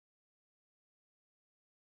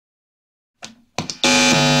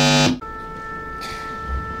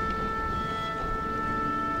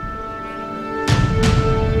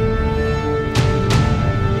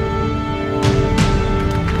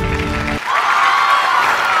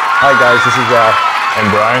Hi guys, this is Al. And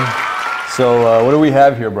Brian. So what do we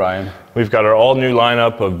have here, Brian? We've got our all new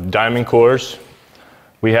lineup of diamond cores.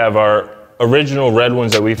 We have our original red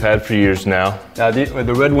ones that we've had for years now. Now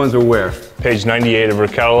the red ones are where? Page 98 of our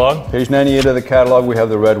catalog. Page 98 of the catalog, we have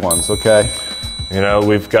the red ones, okay. You know,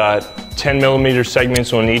 we've got 10 millimeter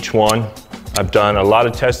segments on each one. I've done a lot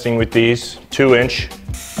of testing with these, 2-inch,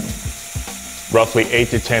 roughly 8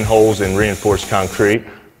 to 10 holes in reinforced concrete.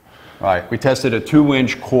 Right, we tested a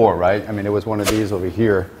 2-inch core, right? I mean, it was one of these over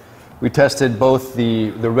here. We tested both the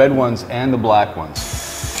red ones and the black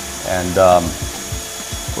ones. And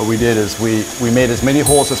what we did is we made as many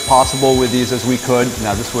holes as possible with these as we could.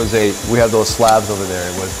 Now this was we have those slabs over there.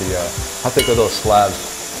 It was how thick are those slabs?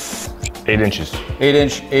 8 inches.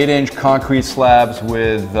 8-inch concrete slabs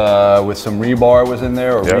with some rebar was in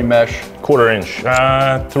there, or yep. remesh. 1/4 inch,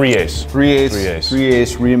 3/8.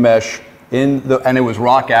 3/8 remesh. And it was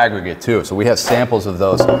rock aggregate too, so we have samples of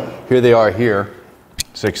those. Here they are here.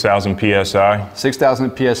 6,000 PSI.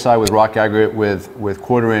 6,000 PSI with rock aggregate with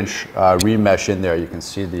 1/4 inch remesh in there. You can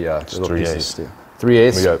see the little pieces of steel.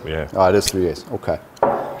 3/8? Yeah. Oh, it is 3/8, okay.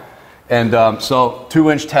 And so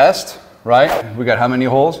 2-inch test, right? We got how many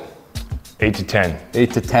holes? 8 to 10.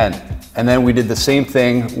 8 to 10. And then we did the same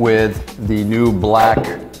thing with the new black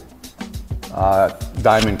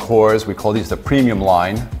diamond cores. We call these the premium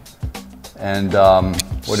line. And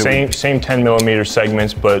same 10 millimeter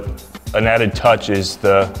segments, but an added touch is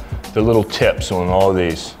the little tips on all of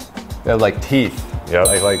these. They're like teeth, yep.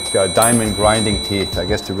 like diamond grinding teeth, I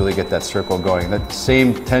guess, to really get that circle going. The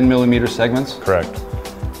same 10 millimeter segments? Correct.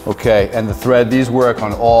 Okay, and the thread, these work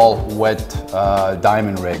on all wet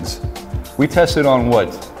diamond rigs. We tested on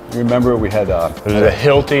what? You remember we had a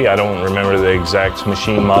Hilti. I don't remember the exact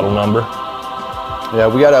machine model number. Yeah,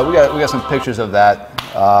 we got some pictures of that.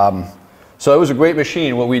 So it was a great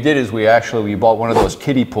machine. What we did is we bought one of those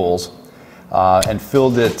kiddie pools and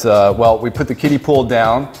filled it, well, we put the kiddie pool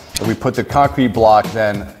down and we put the concrete block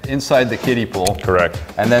then inside the kiddie pool. Correct.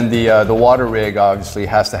 And then the water rig obviously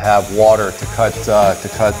has to have water to cut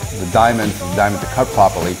the diamond for the diamond to cut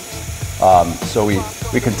properly. So we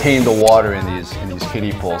contained the water in these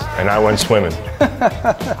kiddie pools. And I went swimming.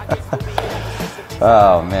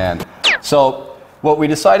 Oh man. So what we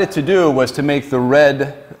decided to do was to make the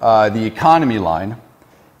red the economy line,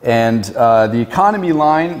 and the economy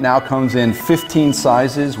line now comes in 15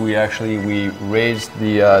 sizes. We raised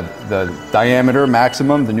the diameter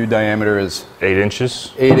maximum. The new diameter is 8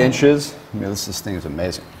 inches. 8 inches. I mean, this thing is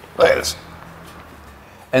amazing. Look at this.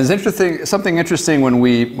 And it's interesting. Something interesting when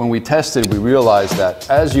we tested, we realized that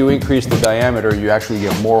as you increase the diameter, you actually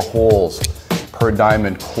get more holes per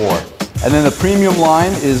diamond core. And then the premium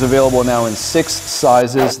line is available now in 6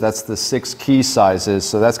 sizes. That's the 6 key sizes.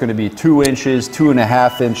 So that's going to be 2 inches,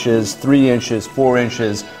 2.5 inches, 3 inches, 4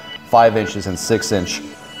 inches, 5 inches, and 6 inch.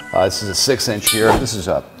 This is a 6 inch here. This is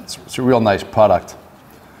it's a real nice product.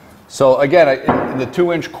 So again, in the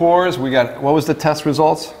 2-inch cores, we got, what was the test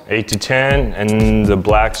results? 8 to 10, and the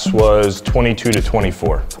blacks was 22 to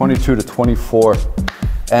 24. 22 to 24.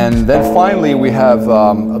 And then finally, we have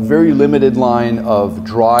a very limited line of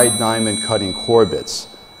dry diamond cutting core bits.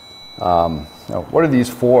 Now, what are these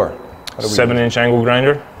for? 7-inch angle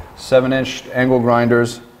grinder. 7-inch angle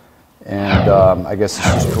grinders, and I guess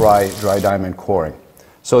it's just dry diamond coring.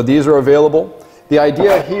 So these are available. The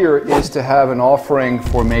idea here is to have an offering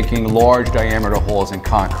for making large diameter holes in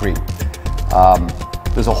concrete.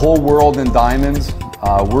 There's a whole world in diamonds.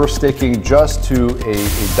 We're sticking just to a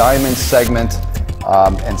diamond segment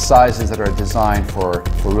and sizes that are designed for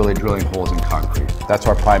really drilling holes in concrete. That's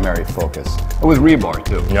our primary focus. It was rebar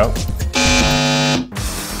too. Yep.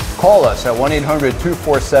 Call us at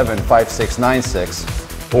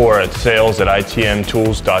 1-800-247-5696 or at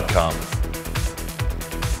sales@itmtools.com.